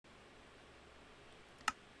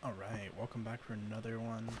Alright, welcome back for another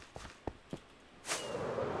one.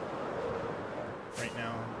 Right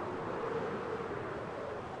now,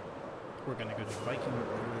 we're gonna go to Viking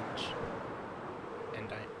Village, and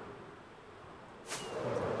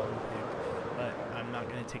but I'm not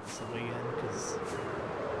gonna take this away again, because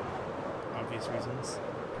obvious reasons.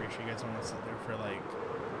 Pretty sure you guys don't want to sit there for like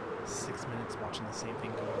 6 minutes watching the same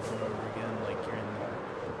thing over and over again, like you're in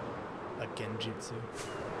a genjutsu.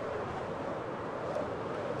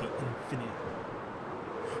 The infinite.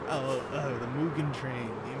 Oh, the Mugen train,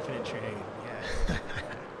 the infinite train. Yeah.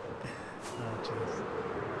 Oh, jeez.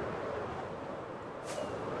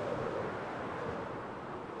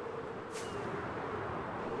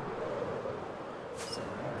 So,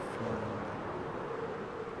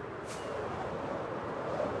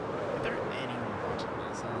 if there anyone watching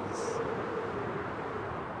this,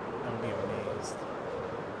 I would be amazed.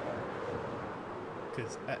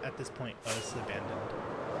 Because at this point, this is abandoned.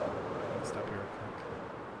 Stop here real quick.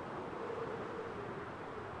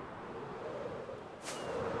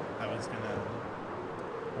 I was gonna,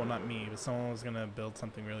 well, not me, but someone was gonna build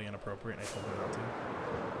something really inappropriate and I told them not to.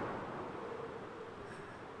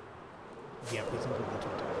 Yeah, please don't put the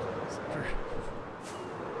TikTok.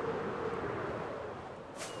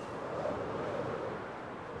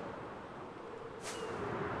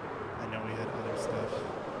 I know we had other stuff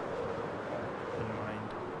in mind.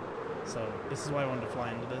 So, this is why I wanted to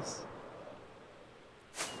fly into this.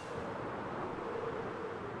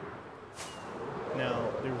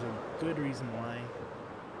 Now, there's a good reason why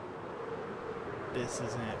this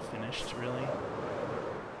isn't finished, really.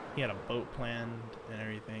 He had a boat planned and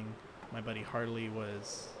everything. My buddy Harley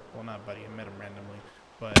was, well, not buddy, I met him randomly,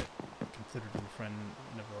 but considered him a friend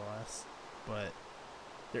nevertheless. But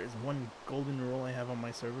there's one golden rule I have on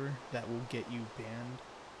my server that will get you banned.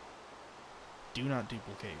 Do not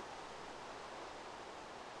duplicate,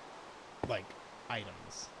 like,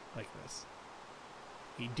 items like this.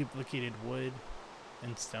 He duplicated wood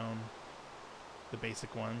and stone, the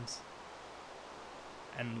basic ones,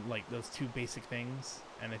 and like those two basic things,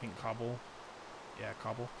 and I think cobble, yeah,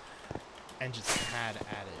 cobble, and just had at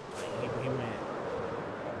it. Like he went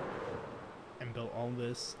and built all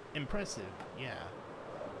this. Impressive, yeah.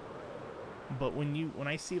 But when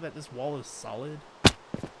I see that this wall is solid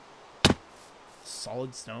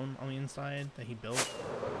stone on the inside that he built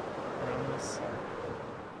around this,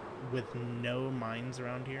 with no mines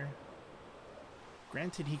around here.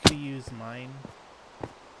 Granted, he could have used mine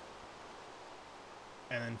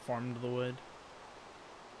and then farmed the wood,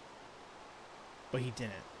 but he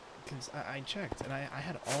didn't, because I checked and I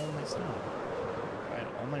had all my stone, I had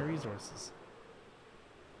all my resources,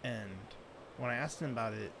 and when I asked him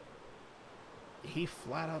about it, he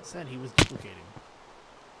flat out said he was duplicating,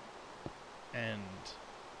 and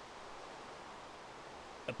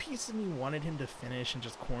a piece of me wanted him to finish and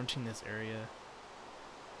just quarantine this area,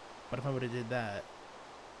 but if I would have did that,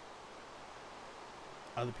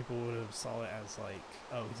 other people would have saw it as like,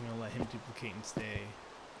 oh, he's gonna let him duplicate and stay.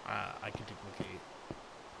 I could duplicate.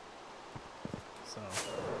 So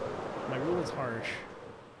my rule is harsh,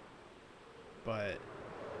 but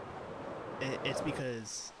it's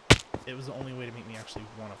because it was the only way to make me actually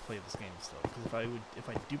want to play this game still. Because if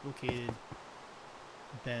I duplicated,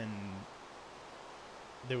 then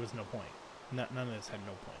there was no point. None of this had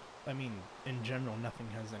no point. I mean, in general, nothing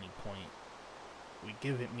has any point. We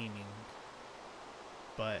give it meaning,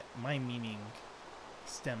 but my meaning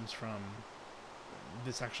stems from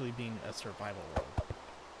this actually being a survival world.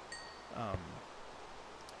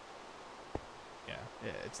 Yeah,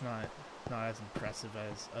 it's not as impressive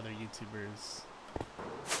as other YouTubers, but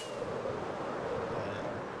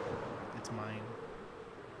it's mine.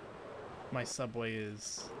 My subway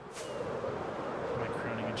is my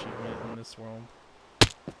crowning achievement in this world.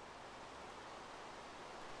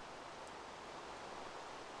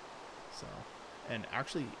 So, and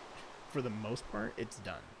actually, for the most part, it's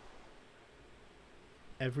done.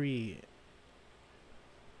 Every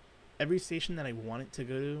station that I want it to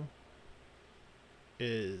go to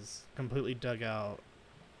is completely dug out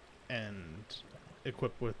and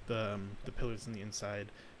equipped with the pillars in the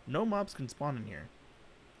inside. No mobs can spawn in here.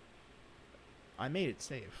 I made it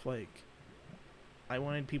safe. Like, I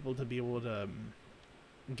wanted people to be able to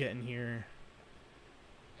get in here,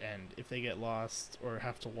 and if they get lost or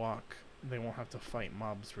have to walk, they won't have to fight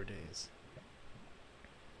mobs for days.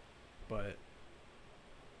 But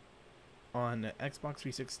on Xbox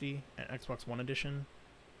 360 and Xbox One Edition,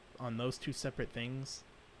 on those two separate things,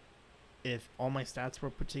 if all my stats were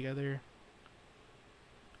put together,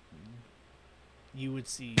 you would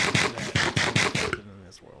see that it's in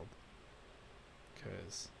this world.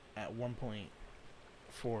 Because at one point,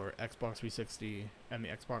 for Xbox 360 and the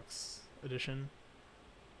Xbox edition,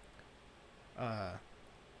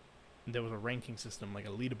 there was a ranking system, like a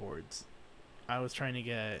leaderboards. I was trying to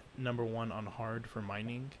get #1 on hard for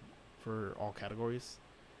mining for all categories.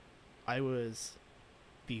 I was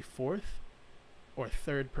the 4th or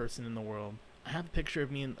 3rd person in the world. I have a picture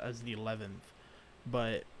of me as the 11th,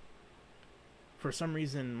 but for some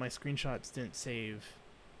reason my screenshots didn't save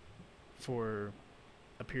for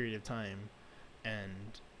a period of time,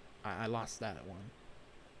 and I lost that one.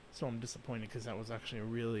 So I'm disappointed because that was actually a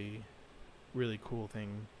really, really cool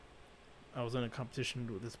thing. I was in a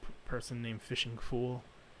competition with this person named Fishing Fool.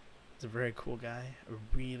 He's a very cool guy. I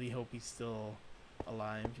really hope he's still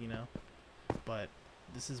alive, you know. But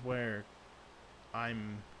this is where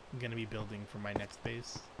I'm gonna be building for my next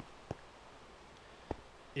base.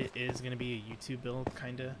 It is gonna be a YouTube build,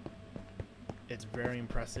 kinda. It's very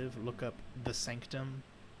impressive. Look up The Sanctum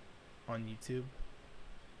on YouTube.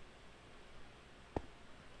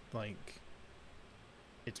 Like,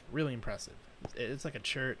 it's really impressive. It's like a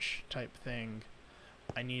church type thing.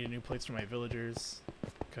 I need a new place for my villagers,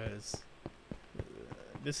 because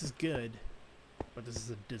this is good, but this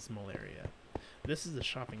is a dismal area. This is the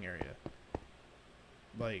shopping area.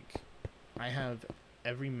 Like, I have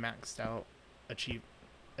every maxed out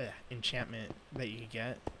enchantment that you could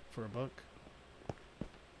get for a book.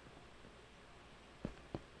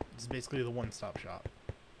 It's basically the one-stop shop.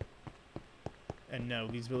 And no,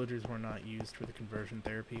 these villagers were not used for the conversion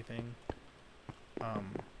therapy thing.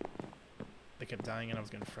 They kept dying and I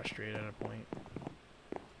was getting frustrated at a point.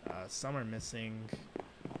 Some are missing.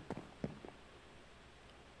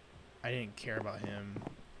 I didn't care about him.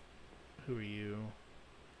 Who are you?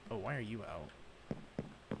 Oh, why are you out?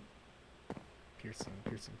 Piercing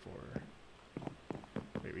 4.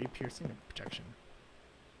 Wait, were you piercing or protection?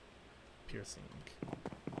 Piercing.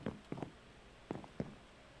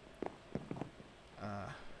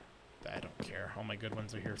 I don't care. All my good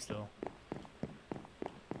ones are here still.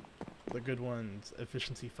 The good ones: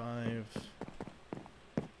 efficiency 5,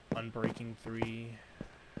 unbreaking 3.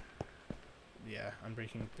 Yeah,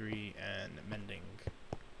 unbreaking 3 and mending.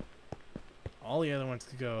 All the other ones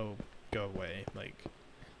could go away. Like,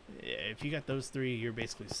 if you got those 3, you're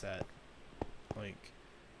basically set. Like,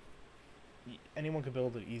 anyone could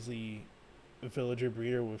build an easy villager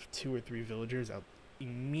breeder with 2 or 3 villagers out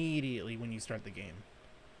immediately when you start the game,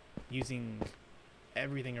 using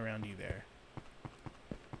everything around you there.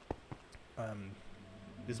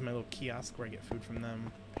 This is my little kiosk where I get food from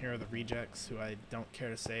them. Here are the rejects who I don't care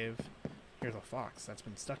to save. Here's a fox that's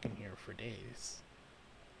been stuck in here for days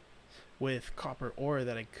with copper ore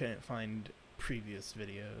that I couldn't find previous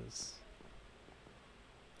videos.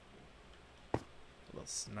 A little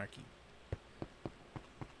snarky.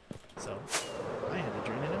 So, I had to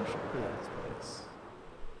drain an ocean for this place.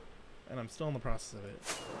 And I'm still in the process of it.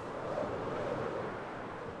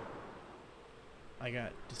 I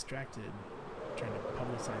got distracted trying to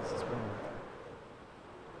publicize this world.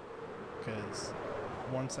 Because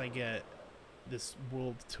once I get this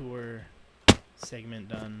world tour segment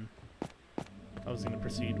done, I was going to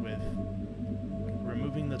proceed with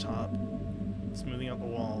removing the top, smoothing out the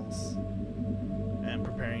walls, and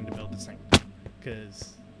preparing to build the sanctum.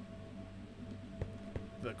 Because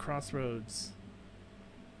the crossroads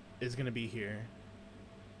is going to be here.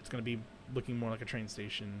 It's going to be looking more like a train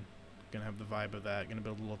station. Gonna have the vibe of that. Gonna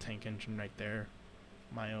build a little tank engine right there.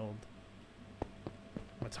 My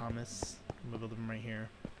Thomas. I'm gonna build them right here.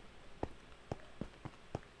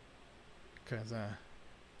 Cause I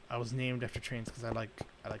was named after trains because I like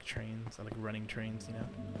trains. I like running trains, you know.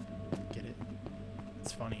 Get it?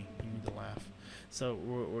 It's funny. You need to laugh. So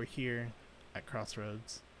we're here at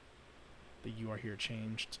Crossroads. The "you are here"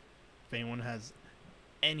 changed. If anyone has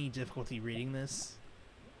any difficulty reading this,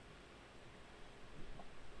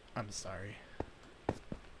 I'm sorry.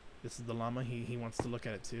 This is the llama. He wants to look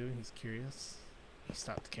at it too. He's curious. He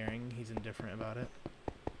stopped caring. He's indifferent about it.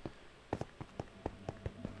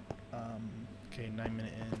 Okay, 9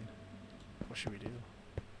 minute in. What should we do?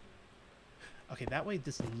 Okay, that way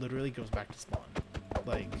this literally goes back to spawn.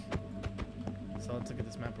 Like, so let's look at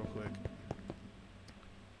this map real quick.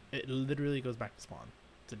 It literally goes back to spawn.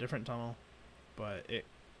 It's a different tunnel, but it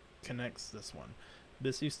connects this one.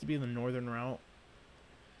 This used to be the northern route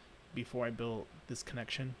before I built this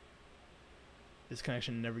connection. This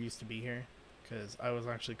connection never used to be here because I was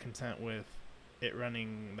actually content with it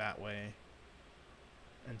running that way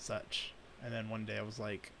and such. And then one day I was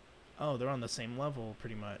like, oh, they're on the same level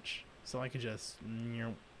pretty much, so I could just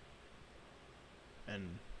and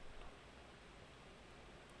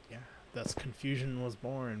yeah, thus confusion was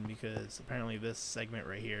born, because apparently this segment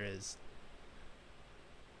right here is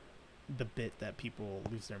the bit that people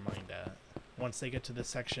lose their mind at. Once they get to this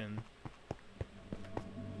section,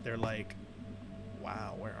 they're like,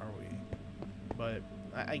 wow, where are we? But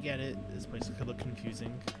I get it, this place could look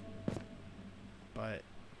confusing, but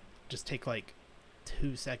just take like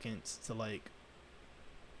 2 seconds to like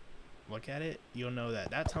look at it. You'll know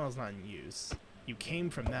that that tunnel's not in use. You came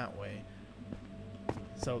from that way,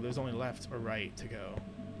 so there's only left or right to go.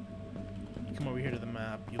 You come over here to the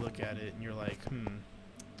map, you look at it, and you're like,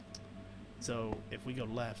 so if we go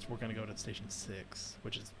left, we're gonna go to station 6,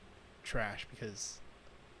 which is trash because,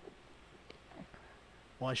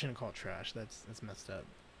 well, I shouldn't call it trash. That's messed up.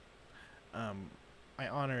 I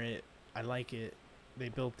honor it. I like it. They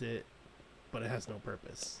built it, but it has no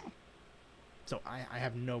purpose. So I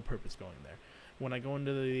have no purpose going there. When I go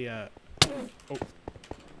into the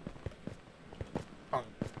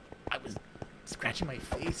I was scratching my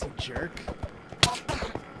face, you jerk.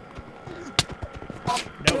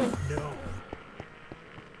 No.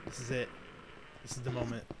 This is it. This is the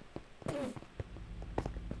moment.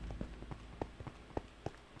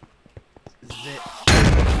 This is it.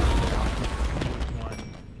 One.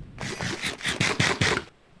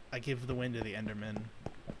 I give the win to the Enderman.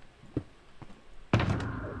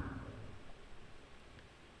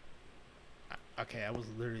 Okay, I was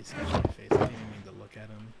literally scratching my face. I didn't even mean to look at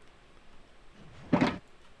him.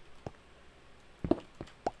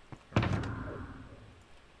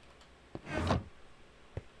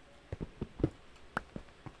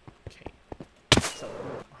 Okay, so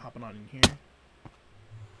hopping on in here.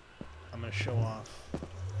 I'm gonna show off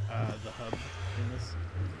the hub in this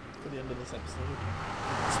for the end of this episode.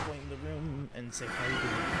 Explain the room and say how you do it.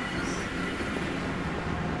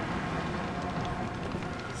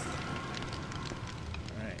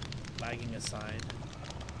 Alright, lagging aside.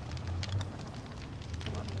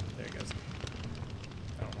 Come on, there it goes.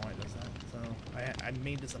 I don't know why it does that. So I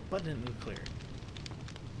made this abundantly clear.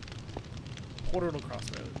 Portal to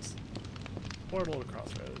crossroads. Portal to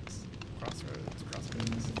crossroads. Crossroads.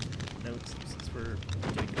 No excuses for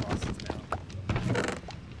getting lost now.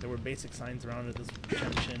 There were basic signs around at this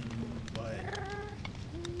junction, but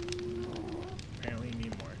apparently you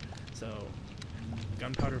need more. So,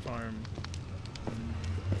 Gunpowder Farm,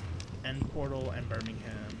 End Portal, and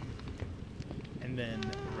Birmingham, and then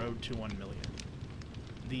Road to 1 million.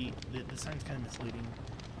 The sign's kind of misleading.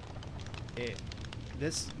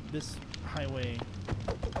 This highway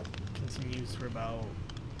continues for about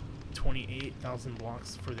 28,000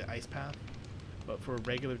 blocks for the ice path, but for a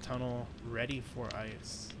regular tunnel ready for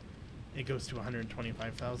ice, it goes to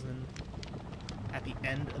 125,000. At the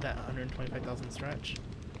end of that 125,000 stretch,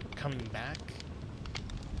 coming back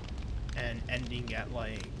and ending at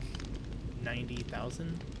like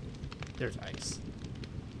 90,000, there's ice.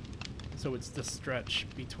 So it's the stretch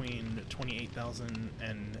between 28,000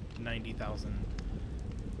 and 90,000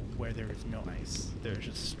 where there is no ice. There's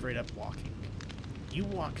just straight up walking. You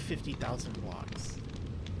walk 50,000 blocks.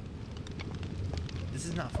 This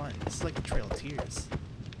is not fun. This is like the Trail of Tears.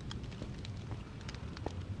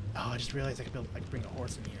 Oh, I just realized I could bring a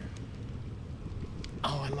horse in here.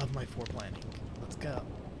 Oh, I love my planning. Let's go.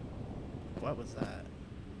 What was that?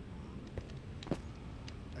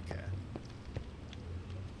 Okay.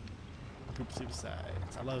 Group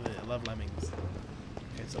suicides. I love it. I love lemmings.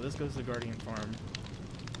 Okay, so this goes to Guardian Farm.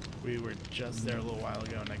 We were just there a little while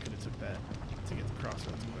ago, and I could have took that to get to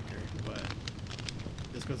Crossroads quicker, but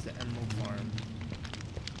this goes to Emerald Farm.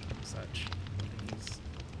 Such. And he's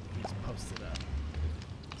posted up.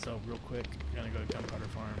 So real quick, we're gonna go to Gunpowder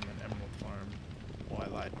Farm and Emerald Farm. Well, I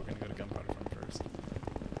lied. We're gonna go to Gunpowder Farm first.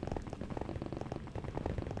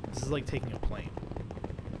 This is like taking a plane.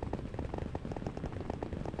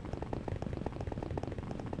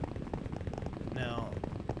 Now,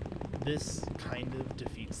 this kind of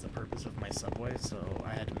defeats the purpose of my subway, so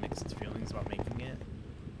I had mixed feelings about making it.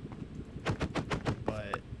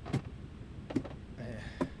 But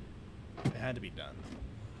it had to be done.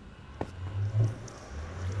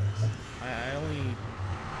 I only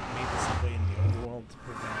made the subway in the overworld to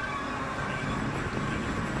prevent anything being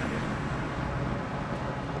deleted from the nether.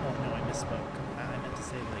 Oh no, I misspoke. I meant to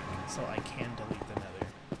say, like, so I can delete the nether,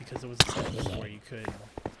 because there was a setting where you could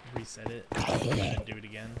reset it and then do it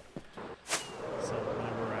again. So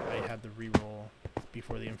whenever I had the reroll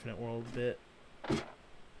before the infinite world bit, yeah.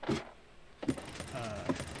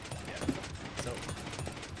 So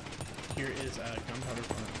here is Gunpowder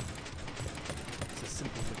Farm. It's a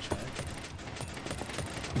simple witch hack.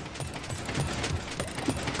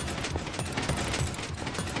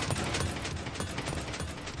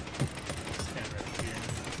 Stand right here.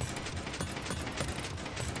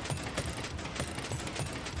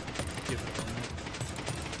 Give it a moment.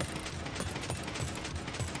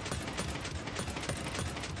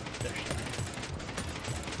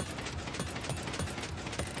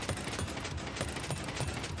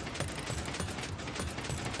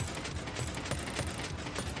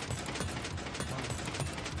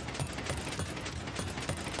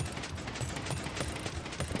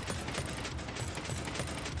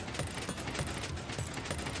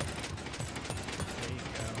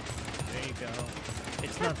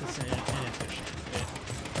 not this inefficient.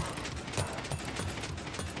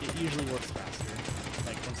 It usually works faster.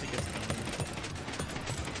 Like once it gets going.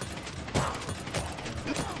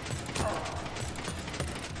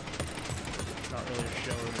 It's not really a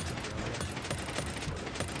show or it's a drill.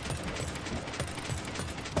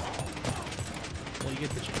 Well, you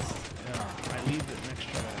get the gist. I leave it next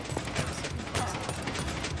to I have a second console.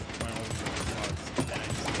 My old Xbox, and then I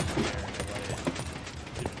just leave it there and I let it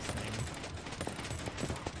do its thing.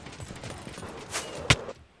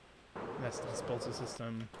 That's the disposal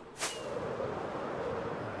system.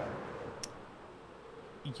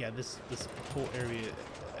 Yeah, this whole area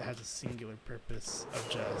has a singular purpose of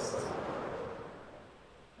just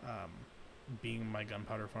being my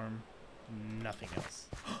gunpowder farm. Nothing else.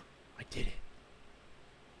 I did it.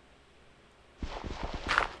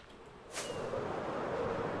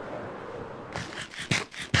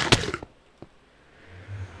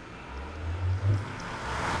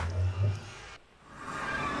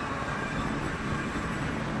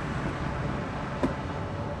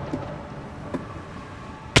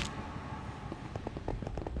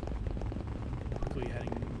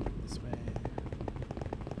 Heading this way.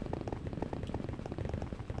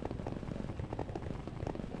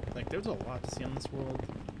 Like, there's a lot to see on this world.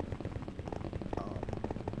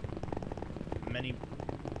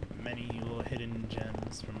 Many little hidden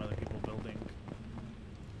gems from other people building.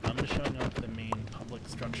 I'm just showing off the main public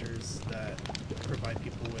structures that provide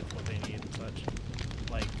people with what they need and such.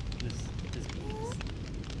 Like this bees.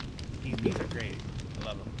 These bees are great. I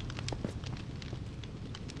love them.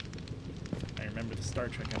 I remember the Star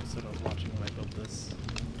Trek episode I was watching when I built this.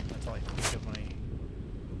 That's all I think of when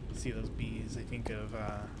I see those bees. I think of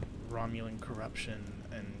Romulan corruption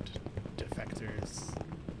and defectors.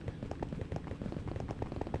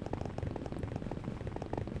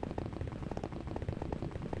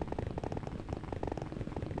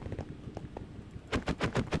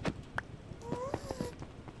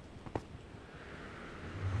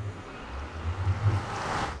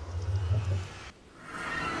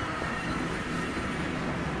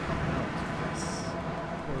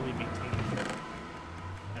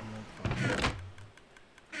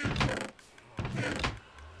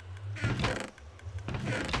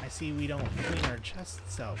 See, we don't clean our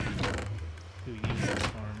chests out before we use this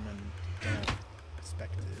farm and don't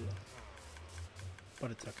expect it.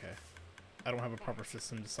 But it's okay. I don't have a proper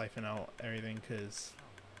system to siphon out everything because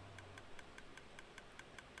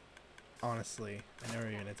honestly, I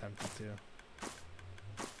never even attempted to.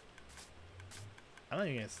 I'm not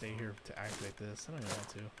even gonna stay here to activate this. I don't even want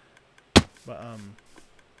to. But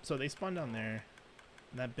so they spawn down there.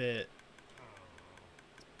 That bit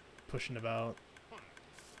pushing about.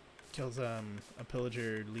 Kills a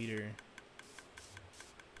pillager leader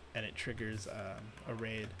and it triggers a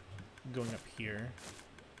raid going up here.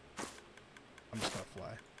 I'm just gonna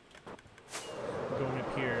fly. Going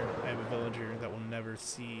up here, I have a villager that will never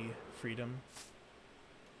see freedom.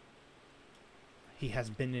 He has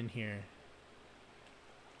been in here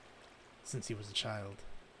since he was a child.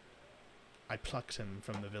 I plucked him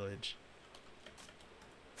from the village.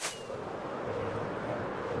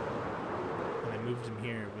 Moved him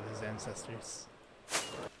here with his ancestors.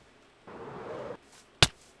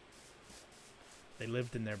 They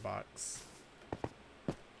lived in their box.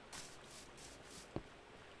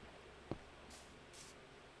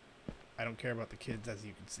 I don't care about the kids, as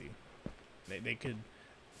you can see. They could...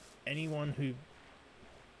 Anyone who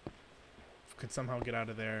could somehow get out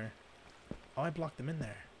of there... Oh, I blocked them in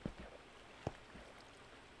there.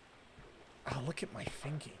 Oh, look at my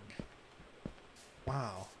thinking.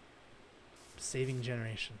 Wow. Saving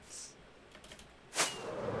generations.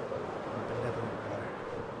 Benevolent water.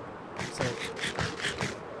 So,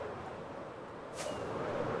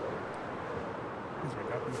 here's where I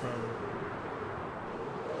got them from.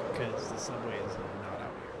 Because the subway is not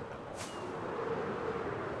out here at all.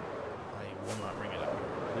 I will not bring it out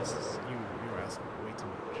here. This is you were asking way too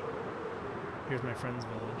much. Here's my friend's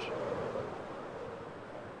village.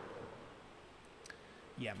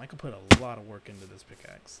 Yeah, Michael put a lot of work into this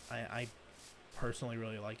pickaxe. I personally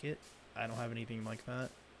really like it. I don't have anything like that.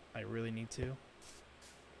 I really need to.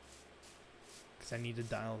 Because I need to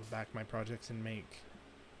dial back my projects and make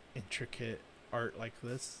intricate art like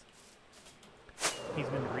this. He's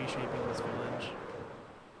been reshaping this village.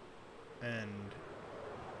 And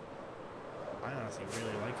I honestly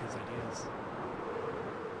really like his ideas.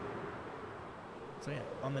 So yeah,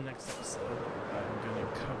 on the next episode, I'm going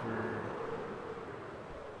to cover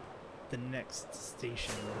the next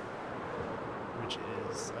station, which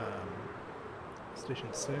is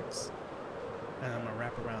Station 6, and I'm going to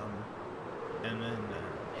wrap around and then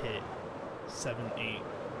hit 7, 8,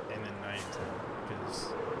 and then 9 and 10, because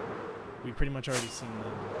we pretty much already seen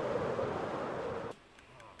them,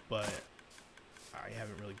 but I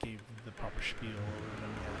haven't really gave the proper spiel over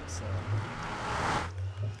them yet, so